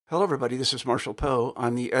Hello, everybody. This is Marshall Poe.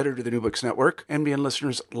 I'm the editor of the New Books Network. NBN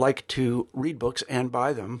listeners like to read books and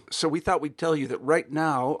buy them. So we thought we'd tell you that right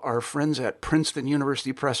now, our friends at Princeton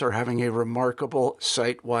University Press are having a remarkable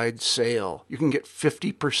site-wide sale. You can get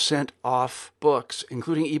 50% off books,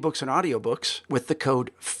 including ebooks and audiobooks, with the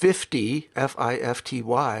code 50,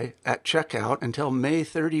 F-I-F-T-Y, at checkout until May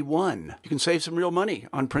 31. You can save some real money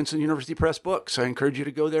on Princeton University Press books. I encourage you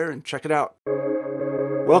to go there and check it out.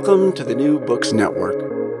 Welcome to the New Books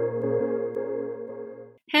Network.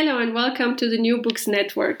 Hello and welcome to the New Books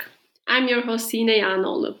Network. I'm your host Sine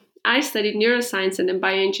Janoğlu. I studied neuroscience and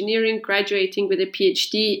bioengineering, graduating with a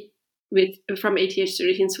PhD from ETH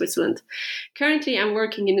Zurich in Switzerland. Currently, I'm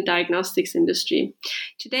working in the diagnostics industry.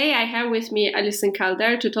 Today, I have with me Alison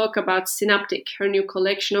Calder to talk about Synaptic, her new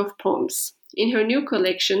collection of poems. In her new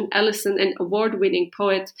collection, Alison, an award-winning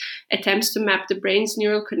poet, attempts to map the brain's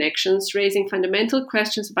neural connections, raising fundamental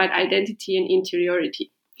questions about identity and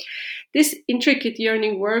interiority. This intricate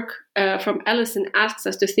yearning work from Alison asks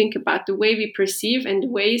us to think about the way we perceive and the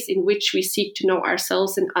ways in which we seek to know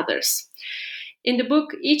ourselves and others. In the book,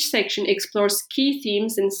 each section explores key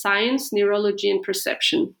themes in science, neurology, and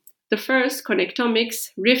perception. The first, Connectomics,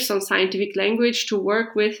 riffs on scientific language to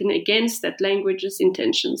work with and against that language's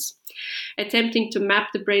intentions. Attempting to map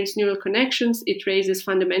the brain's neural connections, it raises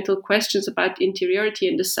fundamental questions about interiority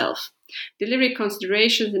and the self. The lyric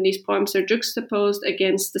considerations in these poems are juxtaposed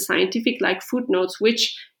against the scientific-like footnotes,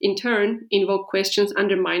 which, in turn, invoke questions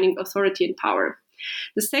undermining authority and power.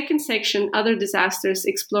 The second section, Other Disasters,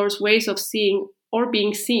 explores ways of seeing or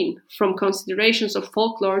being seen, from considerations of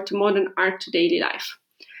folklore to modern art to daily life.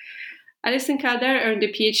 Alison Calder earned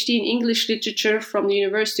a PhD in English literature from the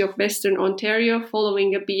University of Western Ontario,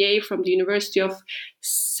 following a BA from the University of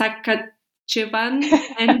Saskatchewan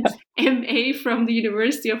and MA from the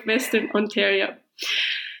University of Western Ontario.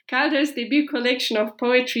 Calder's debut collection of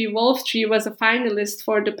poetry, Wolf Tree, was a finalist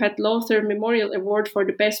for the Pat Lowther Memorial Award for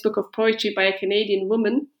the Best Book of Poetry by a Canadian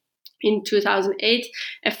Woman in 2008,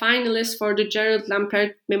 a finalist for the Gerald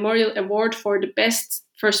Lampert Memorial Award for the Best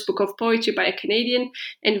First Book of Poetry by a Canadian,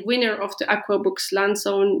 and winner of the Aquabooks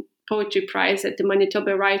Lansdowne Poetry Prize at the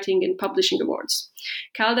Manitoba Writing and Publishing Awards.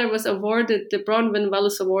 Calder was awarded the Bronwyn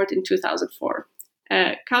Wallace Award in 2004.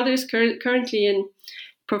 Calder is currently a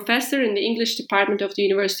professor in the English department of the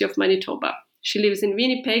University of Manitoba. She lives in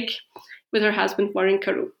Winnipeg with her husband, Warren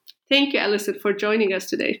Carew. Thank you, Alison, for joining us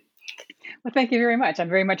today. Well, thank you very much. I'm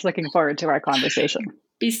very much looking forward to our conversation.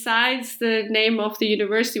 Besides the name of the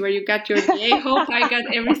university where you got your BA, hope I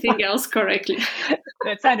got everything else correctly.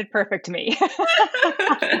 That sounded perfect to me.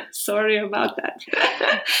 Sorry about that.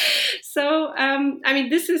 So,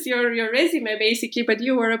 this is your resume basically, but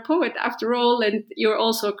you were a poet after all, and you're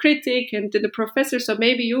also a critic and a professor. So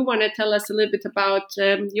maybe you want to tell us a little bit about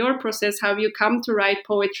your process, how you come to write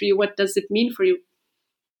poetry. What does it mean for you?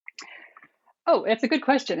 Oh, it's a good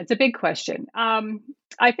question. It's a big question.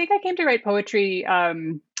 I think I came to write poetry.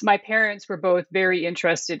 My parents were both very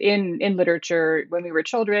interested in literature when we were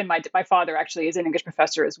children. My father actually is an English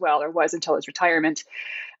professor as well, or was until his retirement.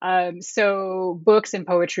 So books and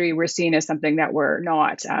poetry were seen as something that were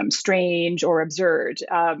not strange or absurd.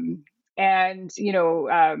 I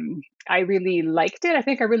really liked it. I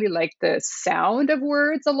think I really liked the sound of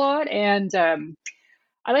words a lot. And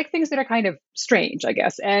I like things that are kind of strange, I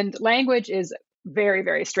guess. And language is very,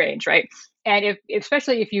 very strange, right? And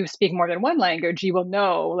especially if you speak more than one language, you will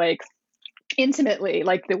know, like, intimately,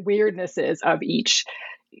 like, the weirdnesses of each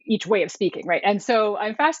way of speaking, right? And so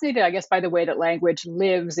I'm fascinated, I guess, by the way that language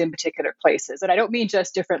lives in particular places. And I don't mean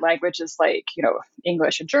just different languages like,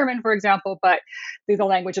 English and German, for example, but the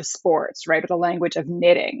language of sports, right? Or the language of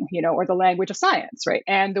knitting, or the language of science, right?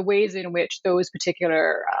 And the ways in which those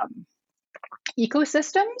particular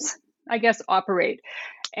ecosystems, I guess, operate.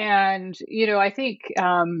 And, I think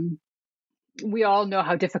we all know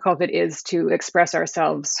how difficult it is to express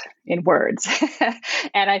ourselves in words.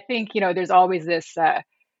 And I think, there's always this,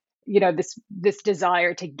 this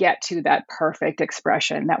desire to get to that perfect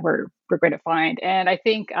expression that we're going to find. And I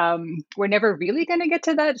think we're never really going to get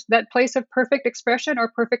to that place of perfect expression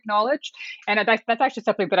or perfect knowledge. And that's actually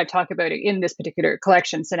something that I talk about in this particular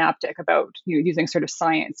collection, Synaptic, about using sort of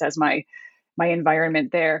science as my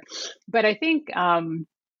environment there. But I think,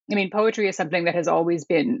 poetry is something that has always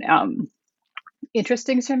been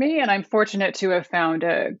interesting to me. And I'm fortunate to have found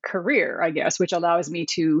a career, I guess, which allows me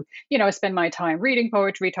to, spend my time reading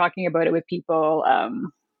poetry, talking about it with people,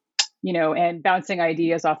 and bouncing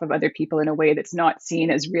ideas off of other people in a way that's not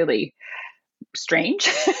seen as really strange,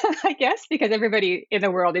 I guess, because everybody in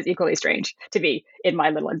the world is equally strange to me in my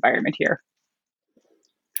little environment here.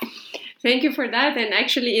 Thank you for that. And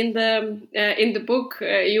actually, in the book,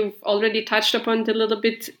 you've already touched upon it a little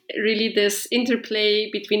bit. Really, this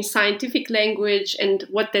interplay between scientific language and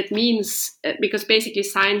what that means, because basically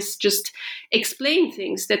science just explains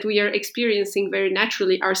things that we are experiencing very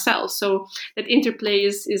naturally ourselves. So that interplay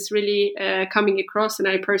is really coming across, and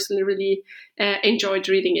I personally really enjoyed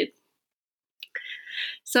reading it.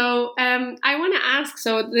 So I want to ask,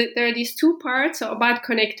 there are these two parts about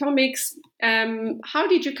connectomics. How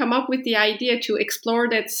did you come up with the idea to explore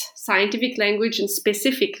that scientific language and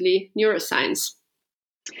specifically neuroscience?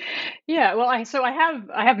 Yeah, well, I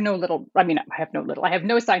have no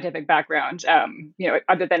scientific background,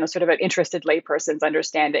 other than a sort of an interested layperson's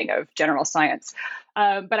understanding of general science.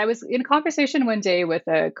 But I was in a conversation one day with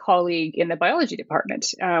a colleague in the biology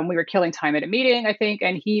department. We were killing time at a meeting, I think,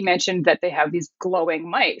 and he mentioned that they have these glowing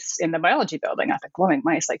mice in the biology building. I thought, glowing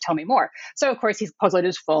mice, like, tell me more. So of course he's pulled out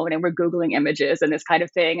his phone and we're Googling images and this kind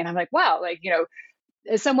of thing. And I'm like, wow, like,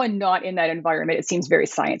 as someone not in that environment, it seems very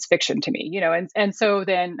science fiction to me, and so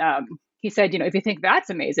then he said, if you think that's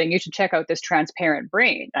amazing, you should check out this transparent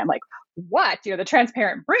brain. And I'm like, what? The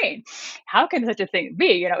transparent brain? How can such a thing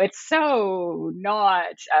be? It's so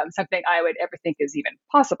not something I would ever think is even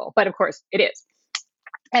possible. But of course, it is.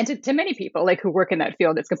 And to many people, like, who work in that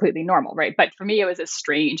field, it's completely normal, right? But for me, it was a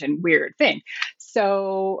strange and weird thing.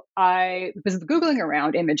 So I was Googling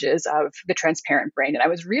around images of the transparent brain, and I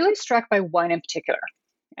was really struck by one in particular.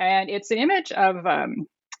 And it's an image of a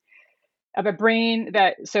brain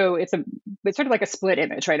it's sort of like a split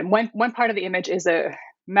image, right? And one part of the image is a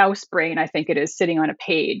mouse brain, I think it is, sitting on a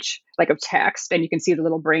page like of text, and you can see the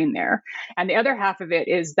little brain there. And the other half of it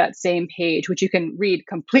is that same page, which you can read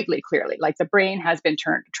completely clearly, like the brain has been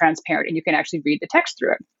turned transparent and you can actually read the text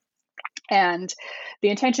through it. And the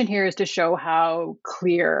intention here is to show how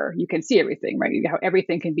clear you can see everything, right? How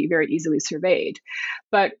everything can be very easily surveyed.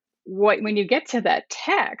 But when you get to that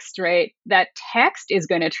text, right, that text is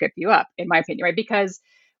going to trip you up, in my opinion, right? Because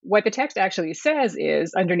what the text actually says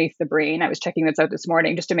is, underneath the brain, I was checking this out this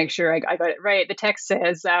morning just to make sure I got it right. The text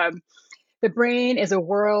says, the brain is a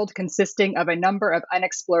world consisting of a number of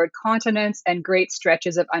unexplored continents and great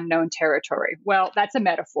stretches of unknown territory. Well, that's a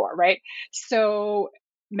metaphor, right? So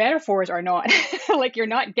metaphors are not like you're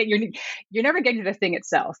never getting to the thing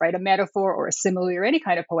itself, right? A metaphor or a simile or any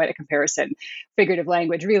kind of poetic comparison, figurative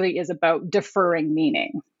language really is about deferring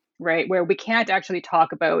meaning, right? Where we can't actually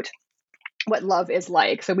talk about what love is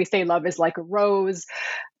like. So we say love is like a rose,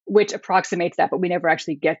 which approximates that, but we never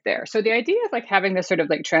actually get there. So the idea of like having this sort of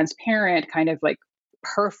like transparent kind of like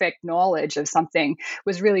perfect knowledge of something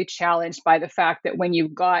was really challenged by the fact that when you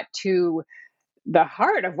got to the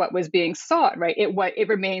heart of what was being sought, right, it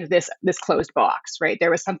remained this closed box, right? There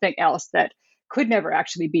was something else that could never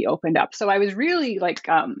actually be opened up. So I was really like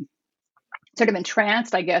sort of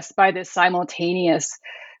entranced, I guess, by this simultaneous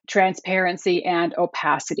transparency and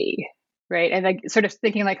opacity, right? And like sort of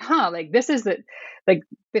thinking like, like this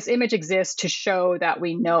image exists to show that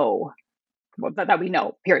we know. That we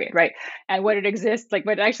know, period, right? And what it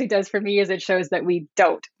actually does for me is it shows that we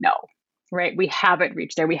don't know, right? We haven't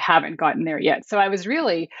reached there. We haven't gotten there yet. So I was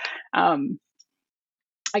really,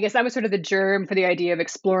 I guess that was sort of the germ for the idea of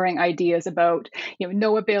exploring ideas about,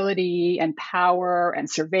 knowability and power and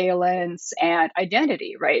surveillance and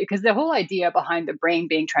identity, right? Because the whole idea behind the brain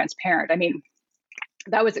being transparent, I mean,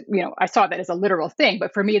 that was, I saw that as a literal thing,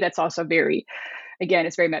 but for me, that's also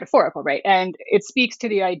it's very metaphorical, right? And it speaks to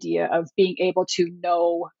the idea of being able to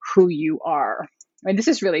know who you are. And this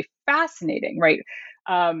is really fascinating, right?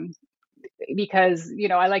 Because,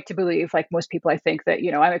 I like to believe, like most people, I think that,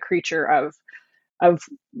 I'm a creature of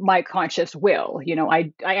my conscious will.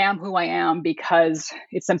 I am who I am because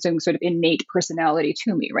it's some sort of innate personality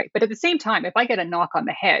to me, right? But at the same time, if I get a knock on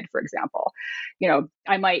the head, for example,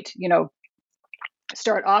 I might,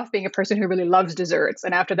 start off being a person who really loves desserts,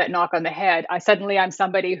 and after that knock on the head, I'm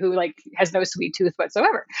somebody who like has no sweet tooth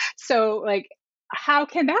whatsoever. So like, how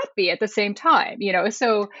can that be at the same time?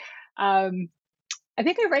 So I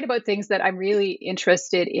think I write about things that I'm really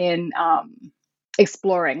interested in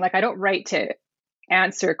exploring. Like, I don't write to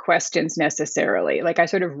answer questions necessarily. Like, I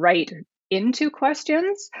sort of write into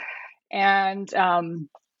questions and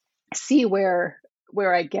see where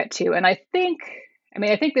I get to. And I think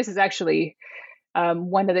this is actually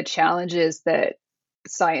one of the challenges that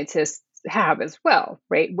scientists have as well,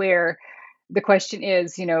 right? Where the question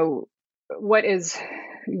is, what do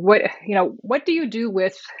you do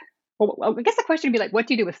with, I guess the question would be like, what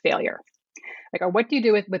do you do with failure? Like, or what do you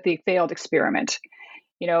do with the failed experiment?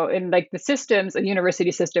 in like the systems, a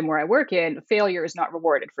university system where I work in, failure is not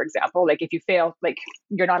rewarded, for example. Like if you fail, like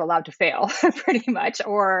you're not allowed to fail pretty much,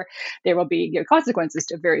 or there will be consequences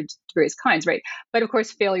to various kinds, right? But of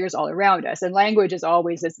course, failure is all around us, and language is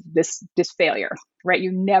always this failure, right?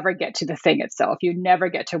 You never get to the thing itself. You never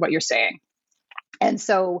get to what you're saying. And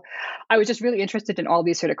so I was just really interested in all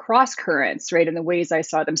these sort of cross currents, right? And the ways I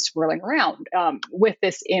saw them swirling around with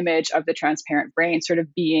this image of the transparent brain sort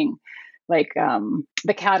of being like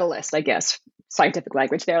the catalyst, I guess, scientific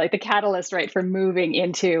language there, like the catalyst, right, for moving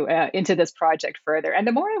into this project further. And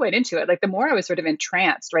the more I went into it, like the more I was sort of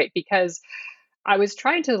entranced, right? Because I was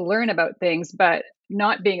trying to learn about things, but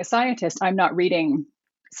not being a scientist, I'm not reading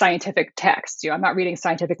scientific texts. I'm not reading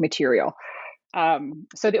scientific material.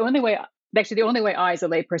 So the only way I, as a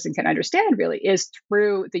layperson, can understand really is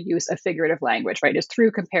through the use of figurative language, right? Is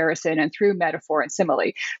through comparison and through metaphor and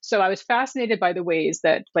simile. So I was fascinated by the ways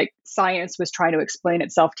that like science was trying to explain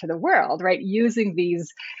itself to the world, right? Using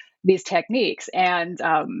these techniques, and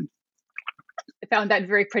I found that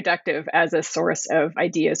very productive as a source of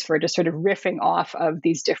ideas for just sort of riffing off of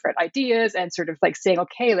these different ideas and sort of like saying,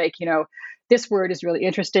 okay, like, this word is really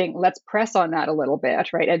interesting. Let's press on that a little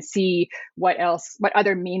bit, right? And see what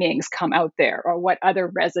other meanings come out there, or what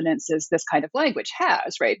other resonances this kind of language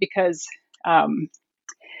has, right? Because, I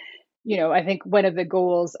think one of the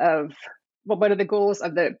goals of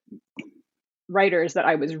the writers that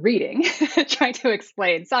I was reading, trying to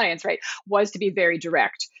explain science, right, was to be very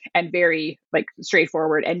direct and very like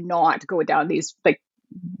straightforward, and not go down these like,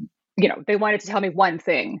 they wanted to tell me one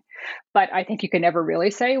thing, but I think you can never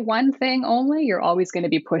really say one thing only. You're always going to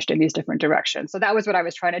be pushed in these different directions. So that was what I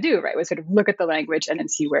was trying to do, right? Was sort of look at the language and then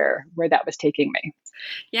see where that was taking me.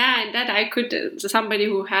 Yeah, and that I could, somebody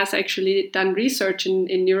who has actually done research in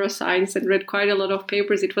neuroscience and read quite a lot of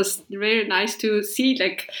papers, it was very nice to see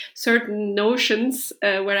like certain notions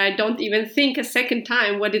where I don't even think a second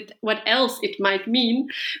time what else it might mean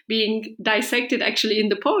being dissected actually in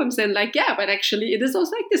the poems, and like, yeah, but actually it is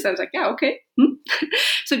also like this. I was like, yeah, okay.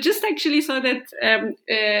 So just actually so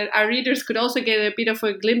that our readers could also get a bit of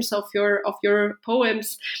a glimpse of your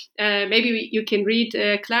poems, maybe you can read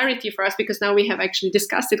Clarity for us, because now we have actually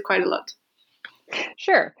discussed it quite a lot.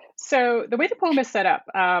 Sure. So the way the poem is set up,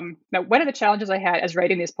 now one of the challenges I had as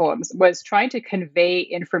writing these poems was trying to convey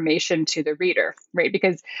information to the reader, right?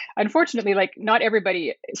 Because unfortunately, like not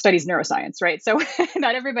everybody studies neuroscience, right? So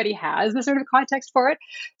not everybody has the sort of context for it.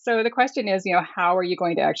 So the question is, how are you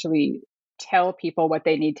going to actually tell people what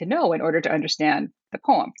they need to know in order to understand the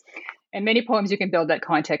poem? And many poems you can build that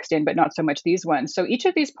context in, but not so much these ones. So each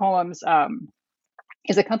of these poems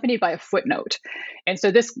is accompanied by a footnote. And so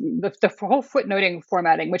the whole footnoting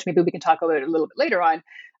formatting, which maybe we can talk about a little bit later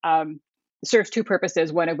on, serves two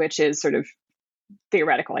purposes, one of which is sort of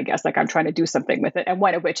theoretical, I guess, like I'm trying to do something with it, and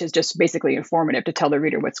one of which is just basically informative to tell the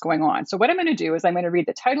reader what's going on. So what I'm going to do is I'm going to read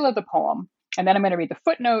the title of the poem, and then I'm going to read the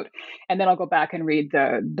footnote, and then I'll go back and read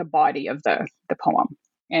the body of the poem.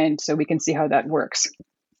 And so we can see how that works.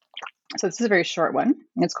 So this is a very short one.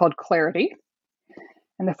 It's called Clarity.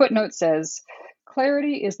 And the footnote says,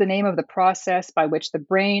 clarity is the name of the process by which the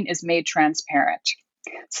brain is made transparent.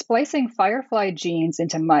 Splicing firefly genes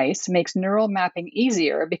into mice makes neural mapping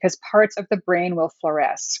easier because parts of the brain will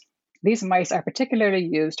fluoresce. These mice are particularly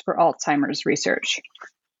used for Alzheimer's research.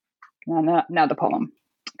 Now the poem,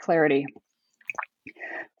 Clarity.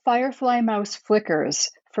 Firefly mouse flickers,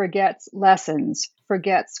 forgets lessons,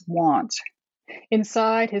 forgets want.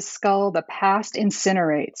 Inside his skull, the past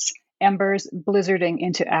incinerates, embers blizzarding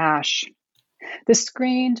into ash. The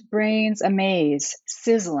screened brain's a maze,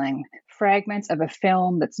 sizzling, fragments of a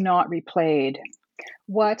film that's not replayed.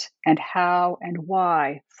 What and how and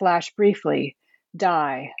why flash briefly,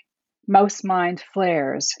 die. Mouse mind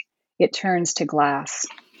flares. It turns to glass.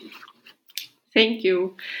 Thank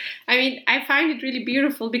you. I mean, I find it really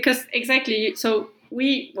beautiful because exactly, so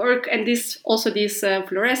we work, and these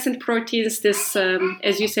fluorescent proteins, this,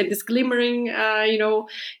 as you said, this glimmering,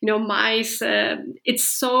 mice. It's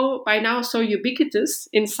so by now so ubiquitous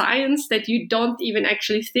in science that you don't even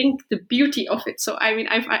actually think the beauty of it. So I mean,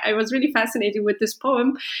 I was really fascinated with this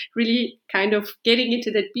poem, really kind of getting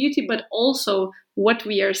into that beauty, but also what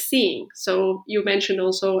we are seeing. So you mentioned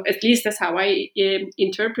also, at least that's how I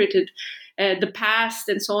interpreted the past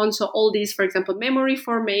and so on. So all these, for example, memory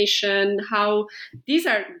formation, how these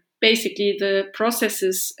are basically the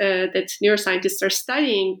processes that neuroscientists are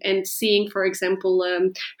studying and seeing, for example,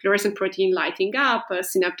 fluorescent protein lighting up, a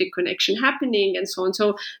synaptic connection happening, and so on.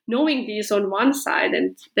 So knowing these on one side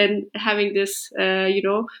and then having this,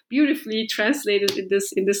 beautifully translated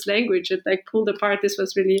in this language and like pulled apart, this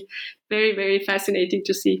was really very, very fascinating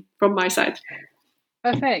to see from my side.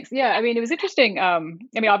 Oh, thanks. Yeah, I mean, it was interesting. I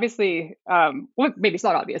mean, obviously, well, maybe it's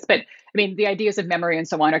not obvious, but I mean, the ideas of memory and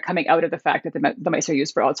so on are coming out of the fact that the mice are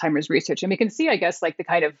used for Alzheimer's research, and we can see, I guess, like the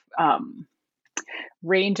kind of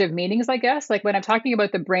range of meanings, I guess. Like when I'm talking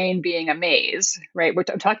about the brain being a maze, right?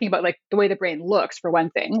 I'm talking about like the way the brain looks for one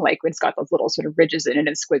thing, like it's got those little sort of ridges in it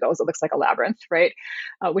and squiggles. It looks like a labyrinth, right?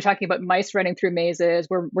 We're talking about mice running through mazes.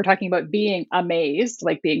 We're talking about being amazed,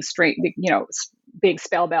 like being straight, being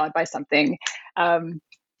spellbound by something.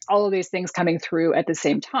 All of these things coming through at the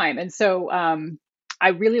same time, and so I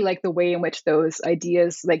really like the way in which those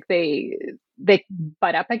ideas, like they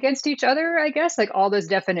butt up against each other. I guess like all those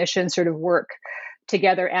definitions sort of work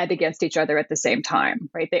together and against each other at the same time,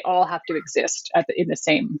 right? They all have to exist in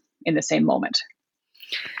the same moment.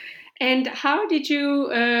 And how did you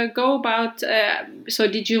go about? So,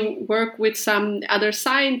 did you work with some other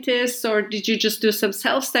scientists, or did you just do some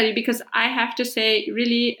self-study? Because I have to say,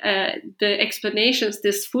 really, the explanations,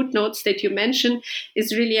 these footnotes that you mentioned,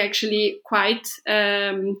 is really actually quite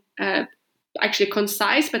actually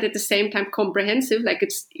concise, but at the same time comprehensive. Like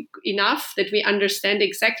it's enough that we understand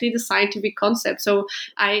exactly the scientific concept. So,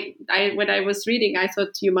 when I was reading, I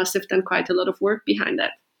thought you must have done quite a lot of work behind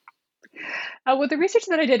that. Well, the research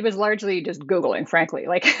that I did was largely just Googling, frankly.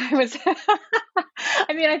 Like I was,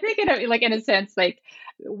 I mean, I think in a sense, like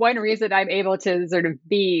one reason I'm able to sort of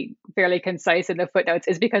be fairly concise in the footnotes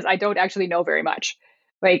is because I don't actually know very much.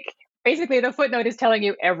 Like basically the footnote is telling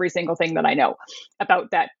you every single thing that I know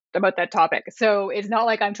about that topic. So it's not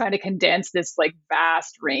like I'm trying to condense this like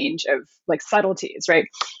vast range of like subtleties, right?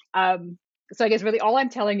 So I guess really all I'm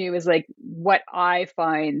telling you is like what I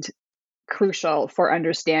find crucial for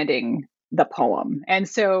understanding the poem. And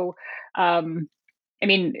so, I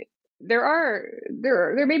mean,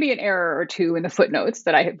 there may be an error or two in the footnotes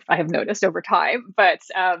that I have noticed over time, but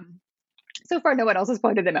so far no one else has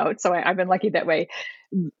pointed them out. So I've been lucky that way.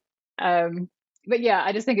 But yeah,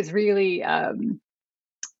 I just think it's really,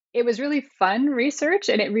 it was really fun research,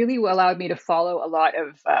 and it really allowed me to follow a lot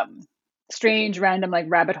of strange, random like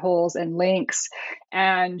rabbit holes and links,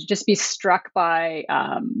 and just be struck by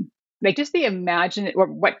like just the or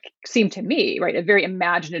what seemed to me, right, a very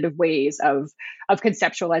imaginative ways of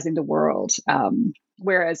conceptualizing the world.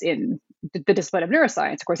 Whereas in the discipline of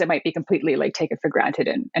neuroscience, of course, it might be completely like taken for granted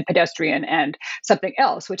and pedestrian, and something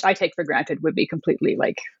else which I take for granted would be completely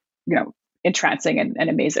like, entrancing and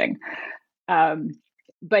amazing.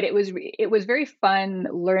 But it was very fun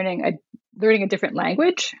learning a different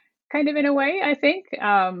language, kind of in a way, I think,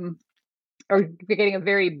 or getting a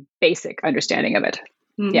very basic understanding of it.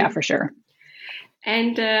 Mm-hmm. Yeah, for sure.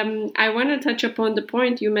 And I want to touch upon the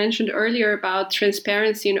point you mentioned earlier about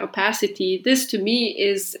transparency and opacity. This to me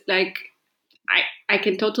is like, I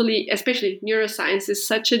can totally, especially neuroscience is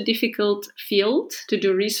such a difficult field to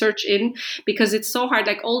do research in, because it's so hard.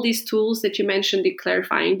 Like all these tools that you mentioned, the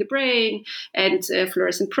clarifying the brain and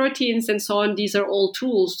fluorescent proteins and so on, these are all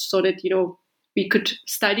tools so that, we could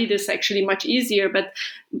study this actually much easier. But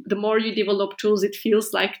the more you develop tools, it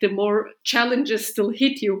feels like the more challenges still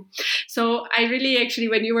hit you. So I really actually,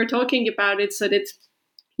 when you were talking about it, so that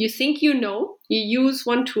you think you use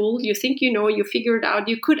one tool, you think you figure it out,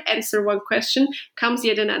 you could answer one question, comes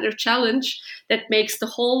yet another challenge that makes the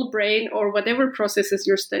whole brain or whatever processes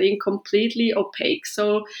you're studying completely opaque.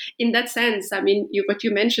 So in that sense, I mean, what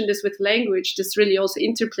you mentioned is with language, this really also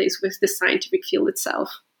interplays with the scientific field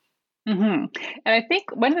itself. Mm-hmm. And I think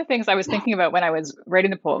one of the things I was thinking about when I was writing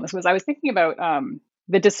the poems was I was thinking about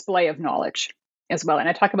the display of knowledge as well. And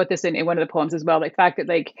I talk about this in one of the poems as well, like the fact that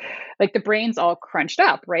like the brain's all crunched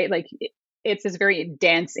up, right? Like it's this very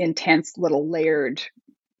dense, intense little layered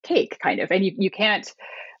cake kind of. And you can't,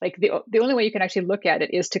 like the only way you can actually look at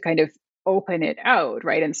it is to kind of open it out,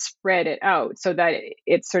 right? And spread it out so that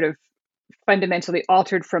it's sort of fundamentally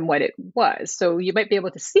altered from what it was. So you might be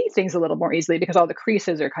able to see things a little more easily because all the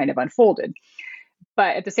creases are kind of unfolded.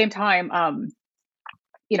 But at the same time,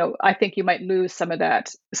 I think you might lose some of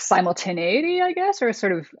that simultaneity, I guess, or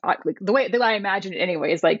sort of like the way I imagine it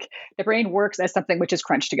anyway, is like the brain works as something which is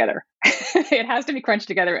crunched together. It has to be crunched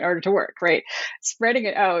together in order to work, right? Spreading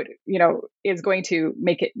it out, is going to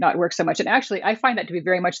make it not work so much. And actually, I find that to be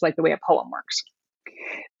very much like the way a poem works.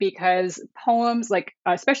 Because poems, like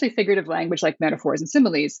especially figurative language, like metaphors and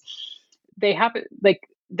similes, they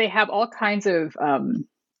have all kinds of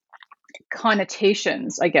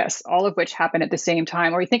connotations, I guess, all of which happen at the same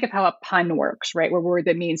time. Or you think of how a pun works, right? Where a word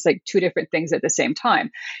that means like two different things at the same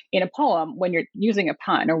time. In a poem, when you're using a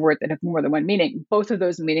pun or word that have more than one meaning, both of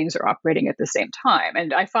those meanings are operating at the same time.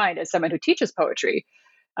 And I find, as someone who teaches poetry,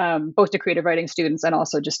 both to creative writing students and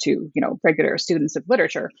also just to regular students of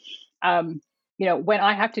literature, when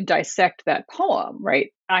I have to dissect that poem,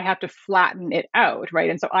 right, I have to flatten it out, right?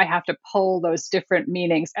 And so I have to pull those different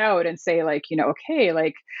meanings out and say, like, okay,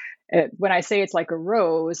 like when I say it's like a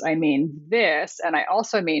rose, I mean this, and I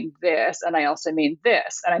also mean this, and I also mean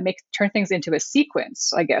this, and I turn things into a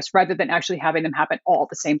sequence, I guess, rather than actually having them happen all at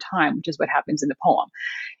the same time, which is what happens in the poem.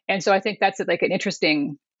 And so I think that's like an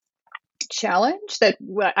interesting challenge that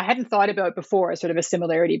I hadn't thought about before, as sort of a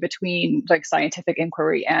similarity between like scientific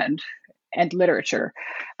inquiry and literature,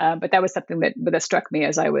 but that was something that struck me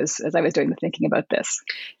as I was doing the thinking about this.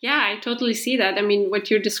 Yeah, I totally see that. I mean, what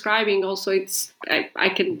you're describing also, it's I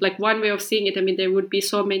can, like, one way of seeing it. I mean, there would be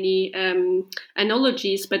so many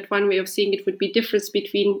analogies, but one way of seeing it would be difference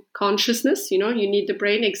between consciousness. You need the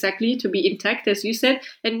brain exactly to be intact, as you said,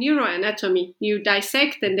 and neuroanatomy. You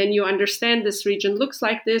dissect, and then you understand this region looks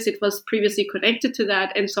like this. It was previously connected to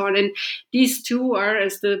that, and so on. And these two are,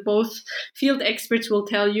 as the both field experts will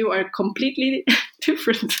tell you, are completely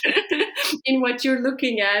different in what you're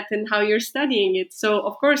looking at and how you're studying it. So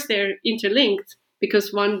of course they're interlinked,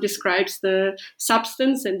 because one describes the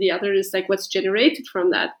substance and the other is like what's generated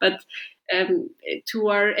from that. But to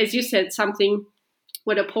our, as you said, something,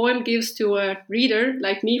 what a poem gives to a reader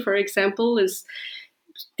like me, for example, is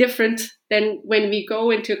different than when we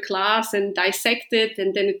go into a class and dissect it,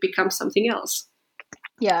 and then it becomes something else.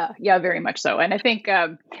 Yeah, very much so. And I think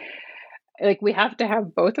like we have to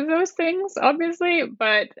have both of those things, obviously,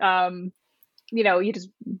 but you just,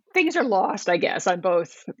 things are lost, I guess, on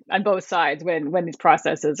both sides when these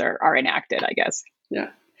processes are enacted, I guess. Yeah.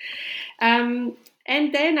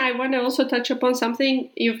 And then I want to also touch upon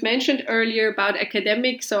something you've mentioned earlier about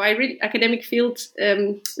academic. So I read academic fields,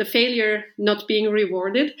 the failure not being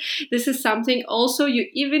rewarded. This is something also you,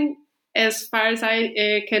 even as far as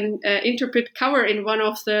I can interpret, cover in one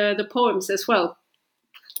of the poems as well.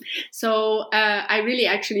 So I really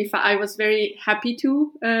actually I was very happy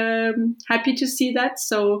to see that.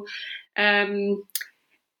 So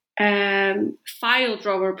file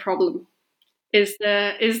drawer problem is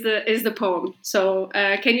the poem. So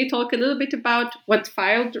can you talk a little bit about what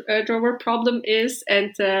file drawer problem is,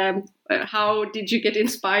 and how did you get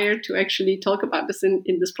inspired to actually talk about this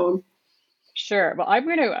in this poem? Sure. Well,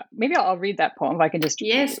 maybe I'll read that poem if I can just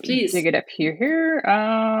yes, please dig it up here.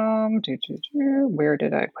 Where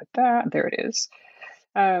did I put that? There it is.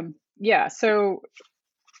 Yeah. So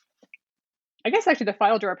I guess actually the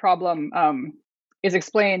file drawer problem is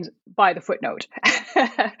explained by the footnote.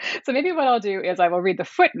 So maybe what I'll do is I will read the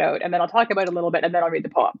footnote and then I'll talk about it a little bit and then I'll read the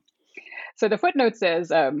poem. So the footnote says,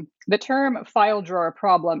 the term file drawer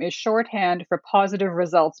problem is shorthand for positive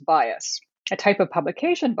results bias, a type of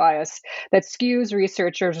publication bias that skews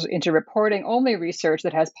researchers into reporting only research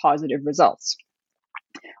that has positive results.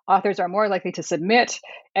 Authors are more likely to submit,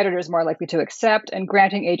 editors more likely to accept, and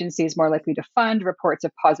granting agencies more likely to fund reports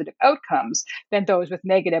of positive outcomes than those with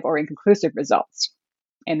negative or inconclusive results.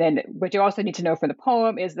 And then what you also need to know from the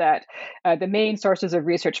poem is that the main sources of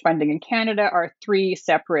research funding in Canada are 3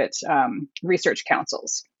 separate research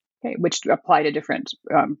councils, okay, which apply to different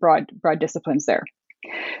broad disciplines there.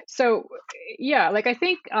 So, yeah, like I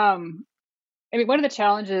think, I mean, one of the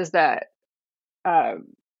challenges that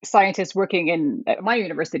scientists working in at my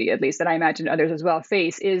university, at least, and I imagine others as well,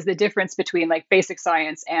 face is the difference between like basic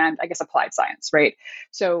science and, I guess, applied science, right?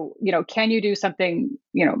 So, can you do something,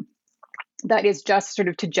 that is just sort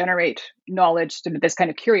of to generate knowledge, sort of this kind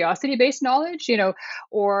of curiosity-based knowledge,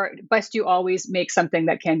 or must you always make something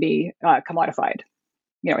that can be commodified,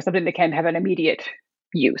 or something that can have an immediate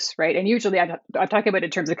use, right? And usually I'm talking about it in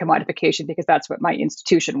terms of commodification because that's what my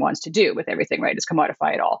institution wants to do with everything, right? Is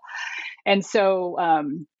commodify it all. And so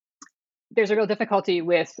there's a real difficulty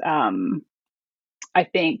with, I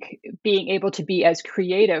think, being able to be as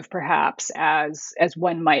creative perhaps as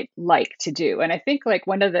one might like to do. And I think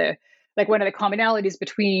one of the commonalities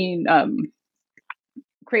between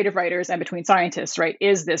creative writers and between scientists, right,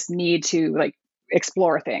 is this need to like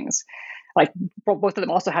explore things. Like both of them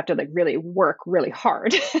also have to like really work really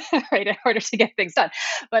hard, right, in order to get things done,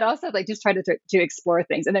 but also like just try to explore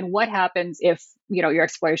things. And then what happens if your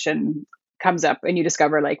exploration comes up and you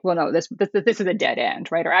discover like, well, no, this is a dead end,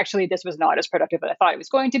 right? Or actually this was not as productive as I thought it was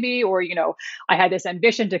going to be, or I had this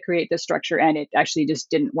ambition to create this structure and it actually just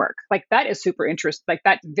didn't work. Like that is super interesting. Like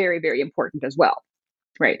that's very, very important as well,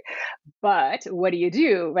 right? But what do you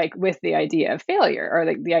do like with the idea of failure, or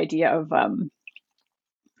like the idea of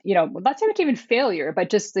not so much even failure, but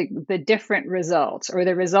just the different results, or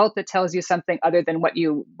the result that tells you something other than what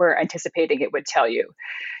you were anticipating it would tell you.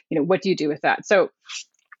 What do you do with that? So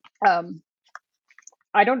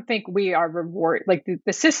I don't think we are rewarded, like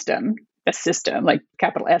the system, like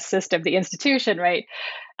capital S system, the institution, right,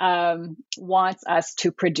 wants us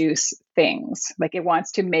to produce things. Like it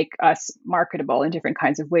wants to make us marketable in different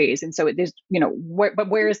kinds of ways. And so it is, but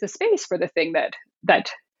where is the space for the thing that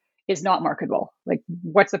is not marketable? Like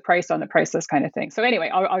what's the price on the priceless kind of thing? So anyway,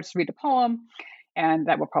 I'll just read the poem, and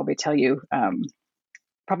that will probably tell you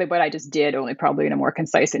probably what I just did, only probably in a more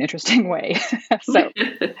concise and interesting way. So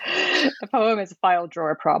the poem is File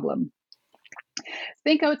Drawer Problem.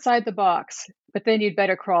 Think outside the box, but then you'd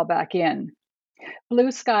better crawl back in.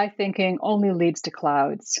 Blue sky thinking only leads to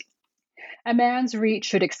clouds. A man's reach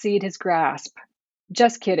should exceed his grasp.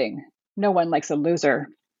 Just kidding. No one likes a loser.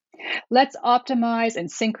 Let's optimize and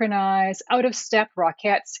synchronize out-of-step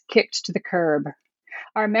rockets kicked to the curb.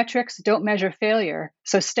 Our metrics don't measure failure,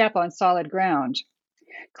 so step on solid ground.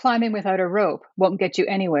 Climbing without a rope won't get you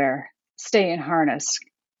anywhere. Stay in harness.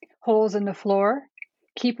 Holes in the floor?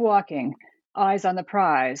 Keep walking. Eyes on the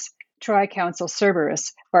prize. Try Counsel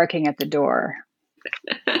Cerberus barking at the door.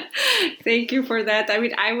 Thank you for that. I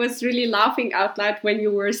mean, I was really laughing out loud when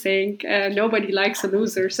you were saying nobody likes a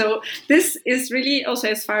loser. So this is really also,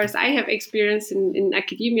 as far as I have experience in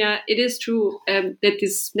academia, it is true that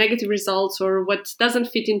these negative results or what doesn't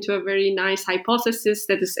fit into a very nice hypothesis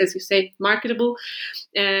that is, as you say, marketable,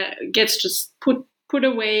 gets just put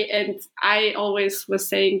away. And I always was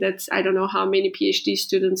saying that I don't know how many PhD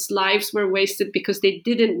students' lives were wasted because they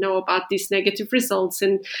didn't know about these negative results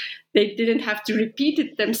and they didn't have to repeat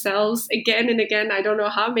it themselves again and again. I don't know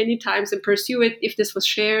how many times and pursue it. If this was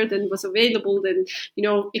shared and was available, then,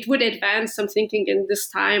 it would advance some thinking in this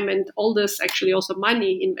time, and all this actually also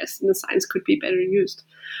money invested in science could be better used.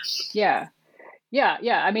 Yeah.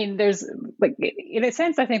 I mean, there's like, in a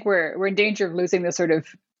sense, I think we're in danger of losing the sort of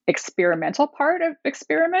experimental part of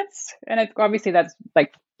experiments. And obviously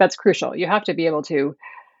that's crucial. You have to be able to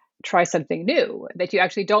try something new that you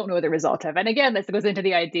actually don't know the result of. And again, this goes into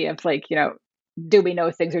the idea of like, do we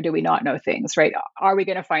know things or do we not know things, right? Are we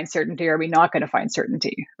going to find certainty or are we not going to find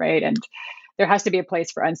certainty, right? And there has to be a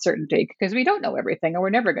place for uncertainty because we don't know everything and we're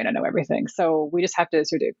never going to know everything. So we just have to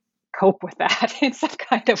sort of cope with that in some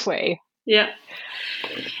kind of way. Yeah.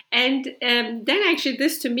 And then actually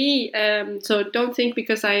this to me, so don't think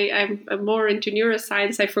because I'm more into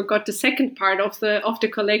neuroscience, I forgot the second part of the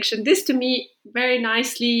collection. This to me very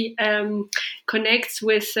nicely connects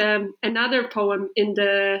with another poem in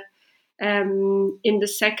the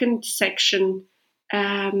second section,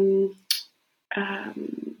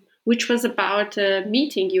 which was about a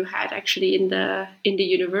meeting you had actually in the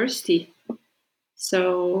university.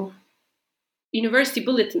 So University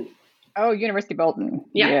Bulletin. Oh, University Bulletin.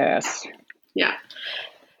 Yeah. Yes. Yeah.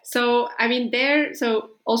 So I mean, so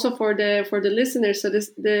also for the listeners, so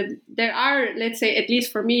there are, let's say, at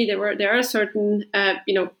least for me, there are certain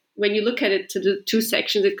when you look at it to the two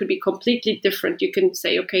sections, it could be completely different. You can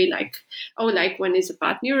say, okay, like one is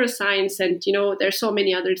about neuroscience, and there's so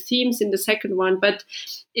many other themes in the second one, but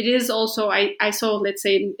it is also, I saw, let's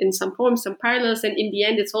say, in some poems, some parallels, and in the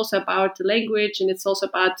end, it's also about language, and it's also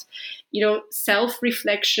about,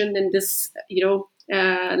 self-reflection and this,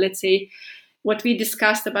 let's say, what we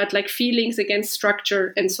discussed about like feelings against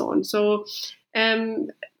structure and so on. So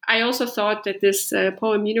I also thought that this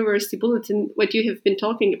poem, University Bulletin, what you have been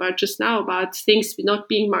talking about just now, about things not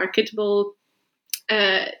being marketable,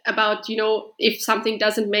 about, if something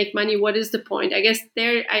doesn't make money, what is the point? I guess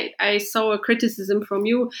there I saw a criticism from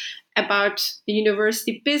you about the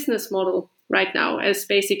university business model right now as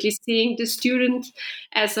basically seeing the student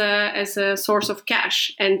as a source of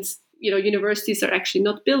cash. And, universities are actually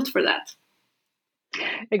not built for that.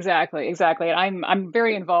 Exactly. And I'm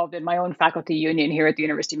very involved in my own faculty union here at the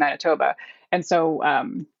University of Manitoba. And so,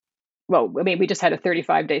 we just had a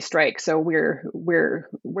 35-day strike, so we're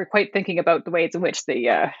quite thinking about the ways in which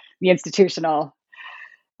the institutional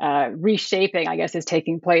reshaping, I guess, is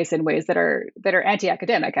taking place in ways that are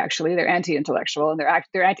anti-academic. Actually, they're anti-intellectual, and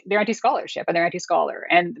they're anti-scholarship, and they're anti-scholar.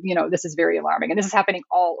 And this is very alarming. And this is happening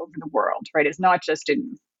all over the world, right? It's not just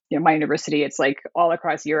in my university. It's like all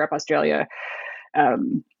across Europe, Australia.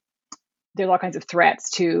 There's all kinds of threats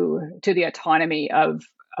to the autonomy of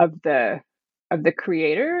the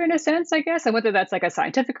creator, in a sense, I guess, and whether that's like a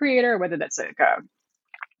scientific creator or whether that's like a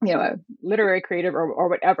literary creator or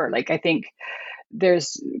whatever. Like, I think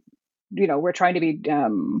there's we're trying to be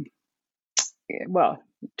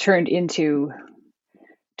turned into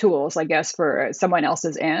tools, I guess, for someone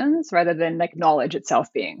else's ends rather than like knowledge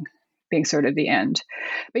itself being sort of the end.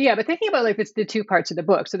 But thinking about like it's the two parts of the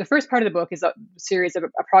book. So the first part of the book is a series of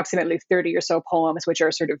approximately 30 or so poems, which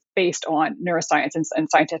are sort of based on neuroscience and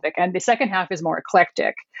scientific. And the second half is more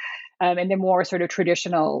eclectic. and the more sort of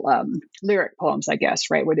traditional lyric poems, I guess,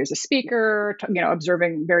 right, where there's a speaker,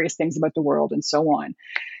 observing various things about the world and so on.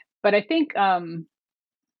 But I think,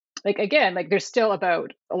 again, there's still a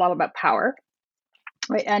lot about power,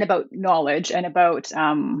 right, and about knowledge, and about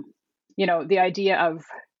the idea of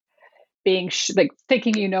being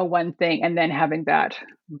thinking one thing and then having that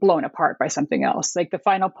blown apart by something else. Like the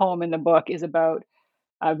final poem in the book is about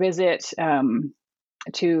a visit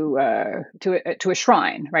to a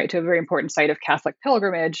shrine, right, to a very important site of Catholic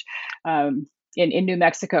pilgrimage in New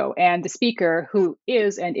Mexico, and the speaker, who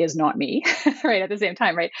is and is not me, right, at the same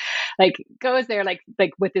time, right, goes there like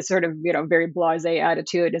with this sort of very blasé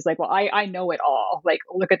attitude, is like, well, I know it all,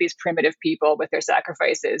 look at these primitive people with their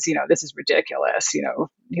sacrifices, this is ridiculous,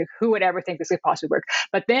 who would ever think this could possibly work?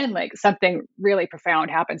 But then something really profound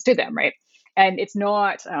happens to them, right, and it's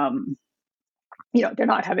not they're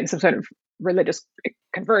not having some sort of religious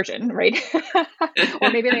conversion, right? Or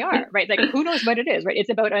maybe they are, right? Who knows what it is, right? It's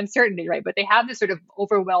about uncertainty, right? But they have this sort of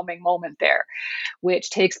overwhelming moment there, which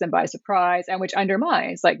takes them by surprise and which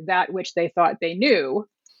undermines that which they thought they knew,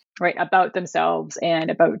 right, about themselves and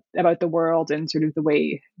about the world and sort of the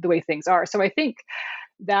way things are. So I think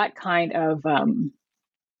that kind of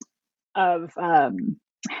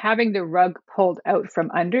having the rug pulled out from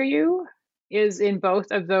under you is in both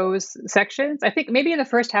of those sections. I think maybe in the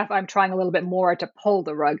first half, I'm trying a little bit more to pull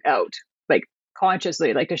the rug out,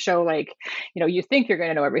 consciously, to show, you think you're going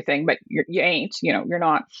to know everything, but you ain't, you're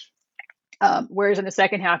not. Whereas in the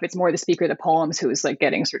second half, it's more the speaker of the poems who's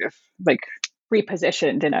getting sort of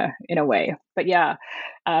repositioned in a way. But yeah,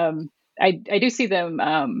 I do see them.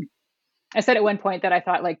 I said at one point that I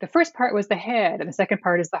thought the first part was the head and the second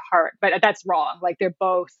part is the heart, but that's wrong. They're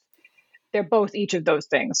both each of those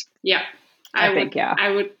things. Yeah. I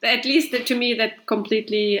would, at least to me, that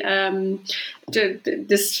completely,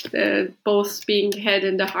 both being head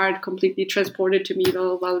and the heart completely transported to me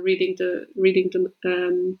while reading the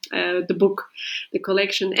book, the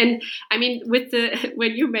collection. And I mean,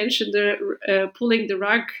 when you mentioned the pulling the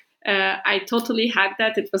rug, I totally had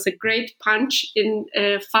that. It was a great punch in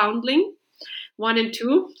Foundling 1 and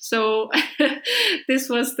 2. So this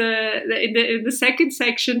was in the second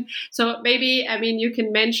section. So maybe, I mean, you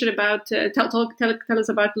can mention about, tell us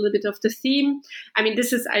about a little bit of the theme. I mean,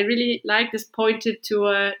 I really like this, pointed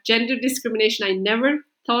to gender discrimination I never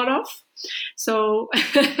thought of. So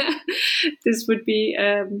this would be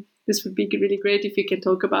really great if you can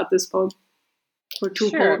talk about this poem or two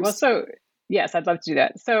poems. Well, so yes, I'd love to do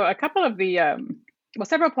that. So a couple of the,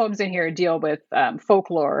 several poems in here deal with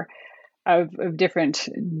folklore of different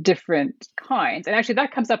kinds, and actually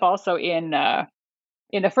that comes up also in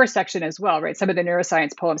the first section as well, right? Some of the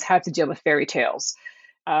neuroscience poems have to deal with fairy tales,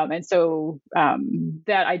 and so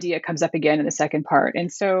that idea comes up again in the second part.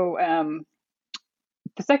 And so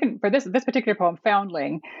for this particular poem,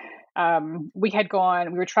 Foundling, we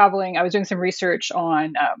were traveling. I was doing some research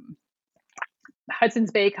on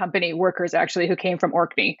Hudson's Bay Company workers, actually, who came from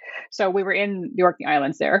Orkney. So we were in the Orkney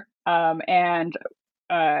Islands there, and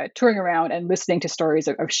touring around and listening to stories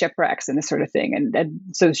of shipwrecks and this sort of thing. And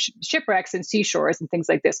so shipwrecks and seashores and things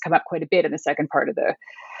like this come up quite a bit in the second part of the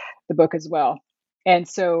book as well. And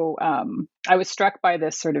so I was struck by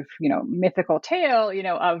this sort of, mythical tale,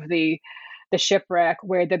 of the shipwreck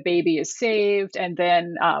where the baby is saved. And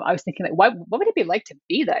then I was thinking, what would it be like to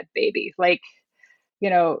be that baby?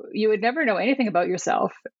 You would never know anything about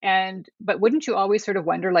yourself. But wouldn't you always sort of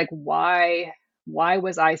wonder, why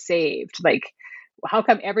was I saved? How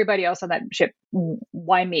come everybody else on that ship?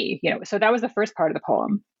 Why me? So that was the first part of the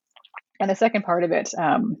poem. And the second part of it is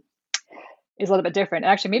a little bit different.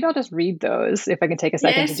 Actually, maybe I'll just read those if I can take a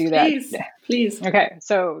second to do that. Please. Okay.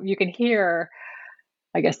 So you can hear,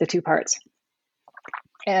 I guess, the two parts.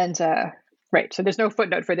 And right. So there's no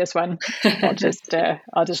footnote for this one. I'll just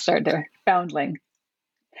start there. Foundling.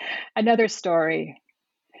 Another story.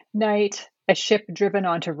 Night, a ship driven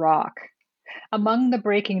onto rock. Among the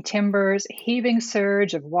breaking timbers, heaving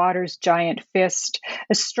surge of water's giant fist,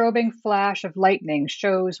 a strobing flash of lightning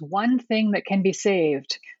shows one thing that can be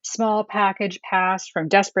saved. Small package passed from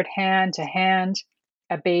desperate hand to hand.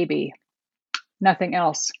 A baby. Nothing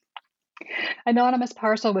else. Anonymous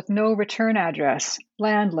parcel with no return address.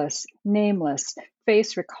 Landless, nameless,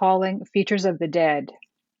 face recalling features of the dead.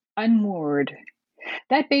 Unmoored.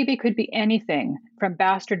 That baby could be anything, from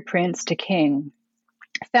bastard prince to king.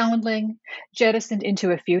 Foundling, jettisoned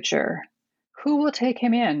into a future. Who will take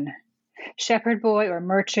him in? Shepherd boy or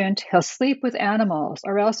merchant, he'll sleep with animals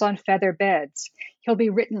or else on feather beds. He'll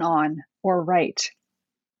be written on or write.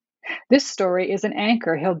 This story is an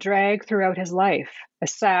anchor he'll drag throughout his life, a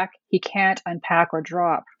sack he can't unpack or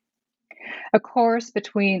drop. A course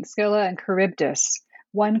between Scylla and Charybdis.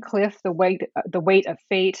 One cliff, the weight of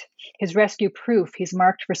fate. His rescue proof, he's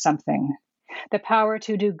marked for something. The power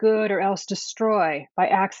to do good or else destroy by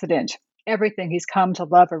accident everything he's come to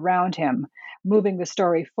love around him, moving the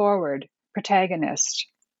story forward, protagonist.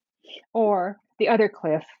 Or the other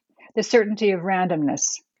cliff, the certainty of randomness,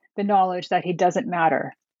 the knowledge that he doesn't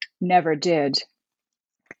matter, never did.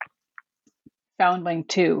 Foundling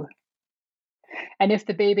 2. And if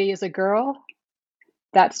the baby is a girl,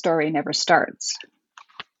 that story never starts.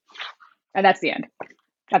 And that's the end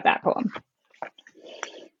of that poem.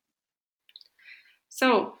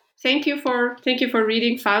 So thank you for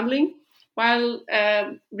reading Foundling. While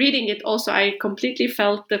reading it, also I completely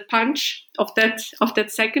felt the punch of that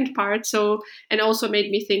second part. So, and also made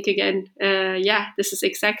me think again. This is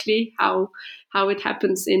exactly how it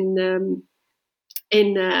happens in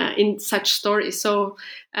such stories. So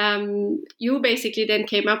you basically then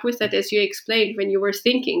came up with that, as you explained, when you were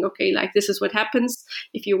thinking, okay, like this is what happens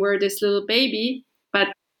if you were this little baby. But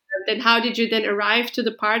then how did you then arrive to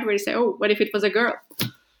the part where you say, oh, what if it was a girl?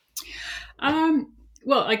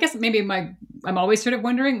 Well, I guess maybe I'm always sort of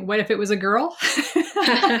wondering, what if it was a girl?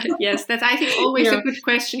 Yes, that's, I think, always a good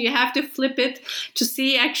question. You have to flip it to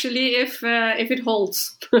see actually if it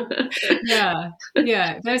holds. Yeah. But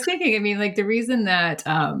I was thinking, I mean, like the reason that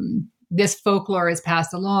this folklore is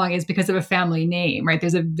passed along is because of a family name, right?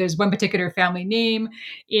 There's one particular family name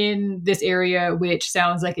in this area which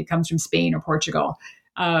sounds like it comes from Spain or Portugal,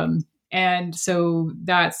 and so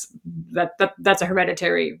that's a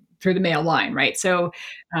hereditary through the male line, right? So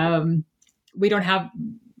we don't have,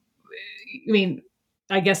 I mean,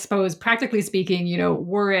 I guess, suppose practically speaking,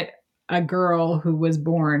 were it a girl who was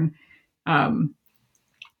born,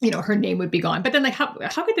 her name would be gone. But then, like, how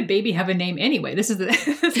could the baby have a name anyway? This is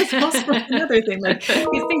also another thing. Like, these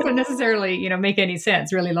things don't necessarily, make any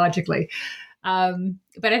sense really logically.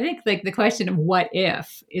 But I think like the question of what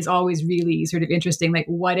if is always really sort of interesting. Like,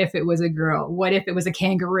 what if it was a girl? What if it was a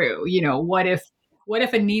kangaroo? What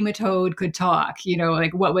if a nematode could talk?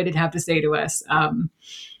 Like, what would it have to say to us?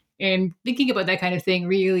 And thinking about that kind of thing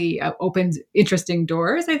really opens interesting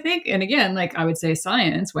doors, I think. And again, like I would say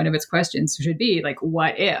science, one of its questions should be like,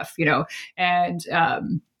 what if, and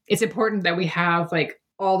it's important that we have like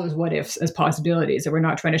all those what ifs as possibilities, that we're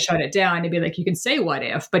not trying to shut it down and be like, you can say what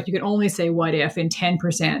if, but you can only say what if in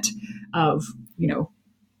 10% of,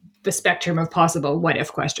 the spectrum of possible what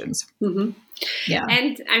if questions. Mm-hmm. Yeah.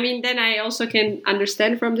 And I mean, then I also can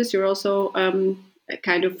understand from this, you're also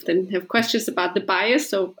kind of then have questions about the bias.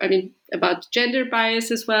 So, I mean, about gender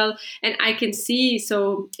bias as well. And I can see,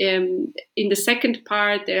 so in the second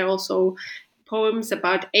part, there are also poems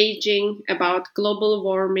about aging, about global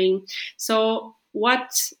warming. So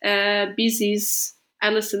what busies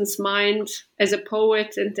Alison's mind as a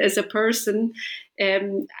poet and as a person?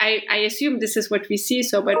 I assume this is what we see.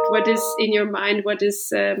 So, but what is in your mind? What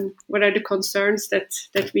are the concerns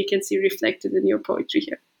that we can see reflected in your poetry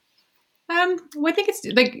here? Well, I think it's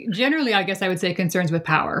like generally, I guess I would say concerns with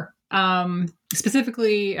power.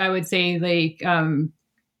 Specifically, I would say like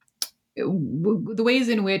the ways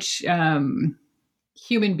in which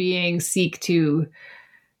human beings seek to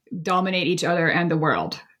dominate each other and the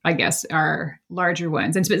world, I guess, are larger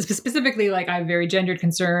ones. And specifically, like I have very gendered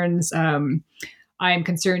concerns. I'm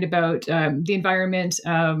concerned about the environment.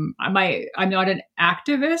 I'm not an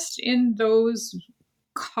activist in those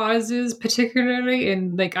causes particularly,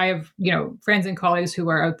 and like I have friends and colleagues who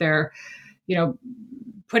are out there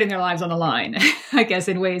putting their lives on the line, I guess,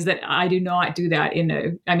 in ways that I do not do that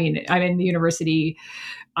I'm in the university,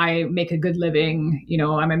 I make a good living,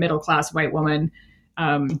 I'm a middle-class white woman,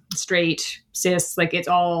 straight, cis, like it's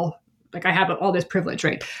all like I have all this privilege,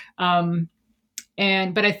 right?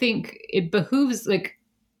 But I think it behooves, like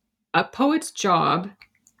a poet's job,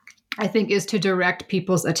 I think, is to direct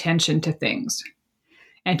people's attention to things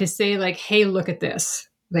and to say like, hey, look at this.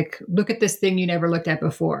 Like, look at this thing you never looked at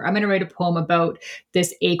before. I'm going to write a poem about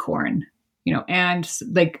this acorn, and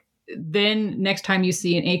like, then next time you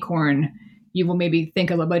see an acorn, you will maybe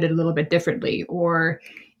think about it a little bit differently. Or,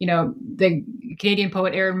 the Canadian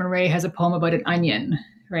poet Erin Murray has a poem about an onion,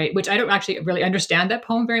 right? Which I don't actually really understand that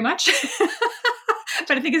poem very much.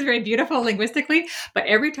 But I think it's very beautiful linguistically. But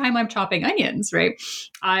every time I'm chopping onions, right,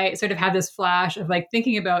 I sort of have this flash of like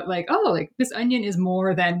thinking about like, oh, like this onion is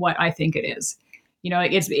more than what I think it is.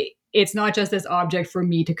 It's not just this object for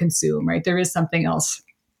me to consume, right? There is something else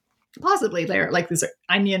possibly there, like this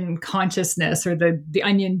onion consciousness or the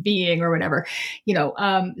onion being or whatever,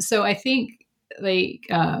 So I think like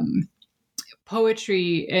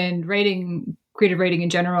poetry and writing, creative writing in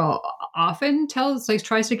general, often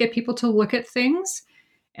tries to get people to look at things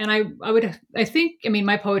And I think, I mean,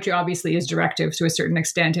 my poetry obviously is directive to a certain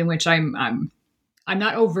extent, in which I'm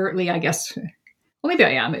not overtly, I guess, well, maybe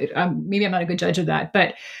I am. Maybe I'm not a good judge of that,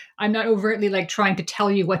 but I'm not overtly like trying to tell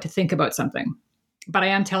you what to think about something, but I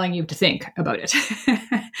am telling you to think about it,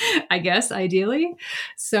 I guess, ideally.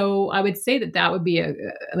 So I would say that would be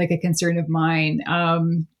a concern of mine.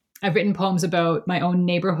 I've written poems about my own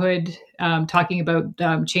neighborhood, talking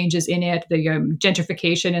about changes in it, the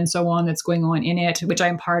gentrification and so on that's going on in it, which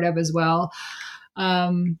I'm part of as well.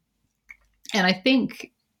 And I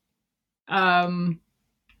think, I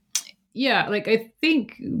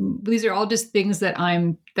think these are all just things that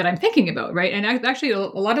I'm thinking about, right? And actually, a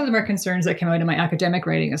lot of them are concerns that come out in my academic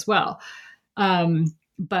writing as well.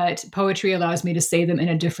 But poetry allows me to say them in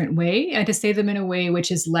a different way, and to say them in a way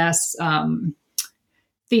which is less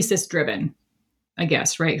thesis driven, I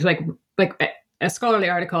guess, right? Like a scholarly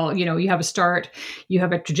article, you have a start, you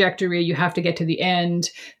have a trajectory, you have to get to the end,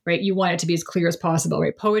 right? You want it to be as clear as possible,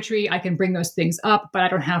 right? Poetry, I can bring those things up, but I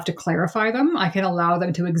don't have to clarify them. I can allow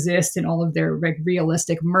them to exist in all of their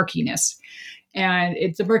realistic murkiness. And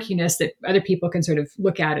it's a murkiness that other people can sort of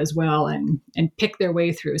look at as well and pick their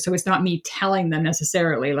way through. So it's not me telling them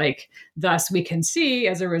necessarily, like, thus we can see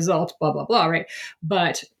as a result, blah, blah, blah, right?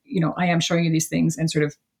 But, I am showing you these things and sort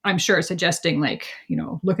of, I'm sure, suggesting, like,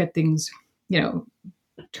 look at things,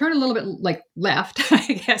 turn a little bit like left,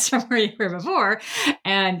 I guess, from where you were before,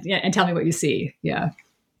 and tell me what you see. Yeah.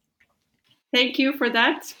 Thank you for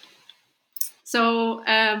that. So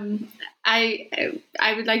I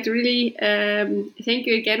would like to really thank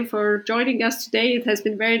you again for joining us today. It has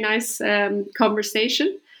been a very nice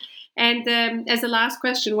conversation. And as a last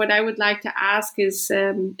question, what I would like to ask is,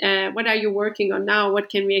 what are you working on now? What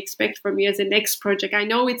can we expect from you as a next project? I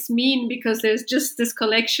know it's mean because there's just this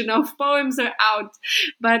collection of poems are out,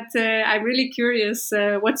 but I'm really curious,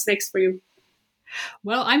 what's next for you?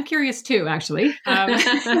 Well, I'm curious too, actually. Good.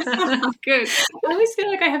 I always feel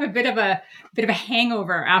like I have a bit of a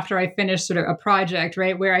hangover after I finish sort of a project,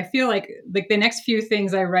 right? Where I feel like the next few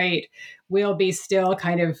things I write will be still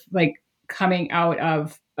kind of like coming out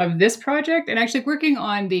of this project. And actually working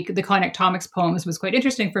on the Connectomics poems was quite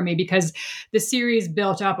interesting for me because the series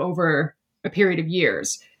built up over a period of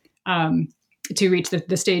years to reach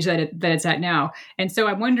the stage that it's at now. And so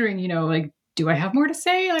I'm wondering, like, do I have more to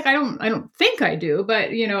say? Like, I don't think I do, but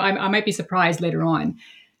I might be surprised later on.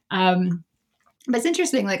 But it's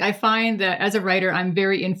interesting. Like, I find that as a writer, I'm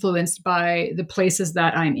very influenced by the places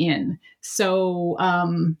that I'm in. So,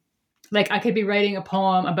 like, I could be writing a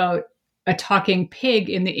poem about a talking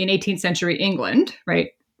pig in 18th century England, right?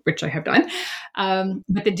 Which I have done.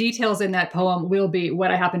 But the details in that poem will be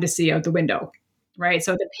what I happen to see out the window, right?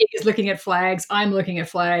 So the pig is looking at flags. I'm looking at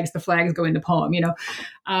flags. The flags go in the poem,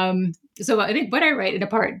 So I think what I write in a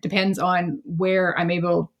part depends on where I'm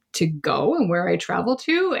able to go and where I travel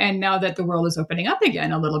to. And now that the world is opening up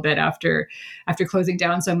again a little bit after closing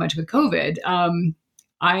down so much with COVID,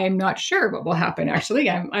 I'm not sure what will happen, actually.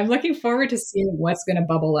 I'm looking forward to seeing what's going to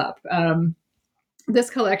bubble up.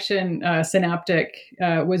 This collection, Synaptic,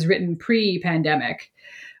 was written pre-pandemic,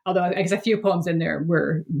 although I guess a few poems in there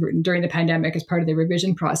were written during the pandemic as part of the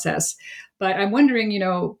revision process. But I'm wondering,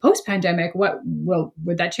 post-pandemic,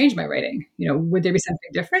 would that change my writing? Would there be something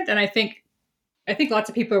different? And I think lots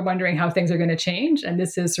of people are wondering how things are going to change. And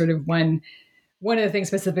this is sort of one of the things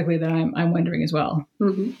specifically that I'm wondering as well.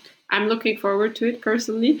 Mm-hmm. I'm looking forward to it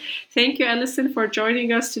personally. Thank you, Alison, for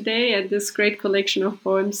joining us today and this great collection of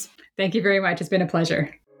poems. Thank you very much. It's been a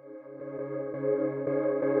pleasure.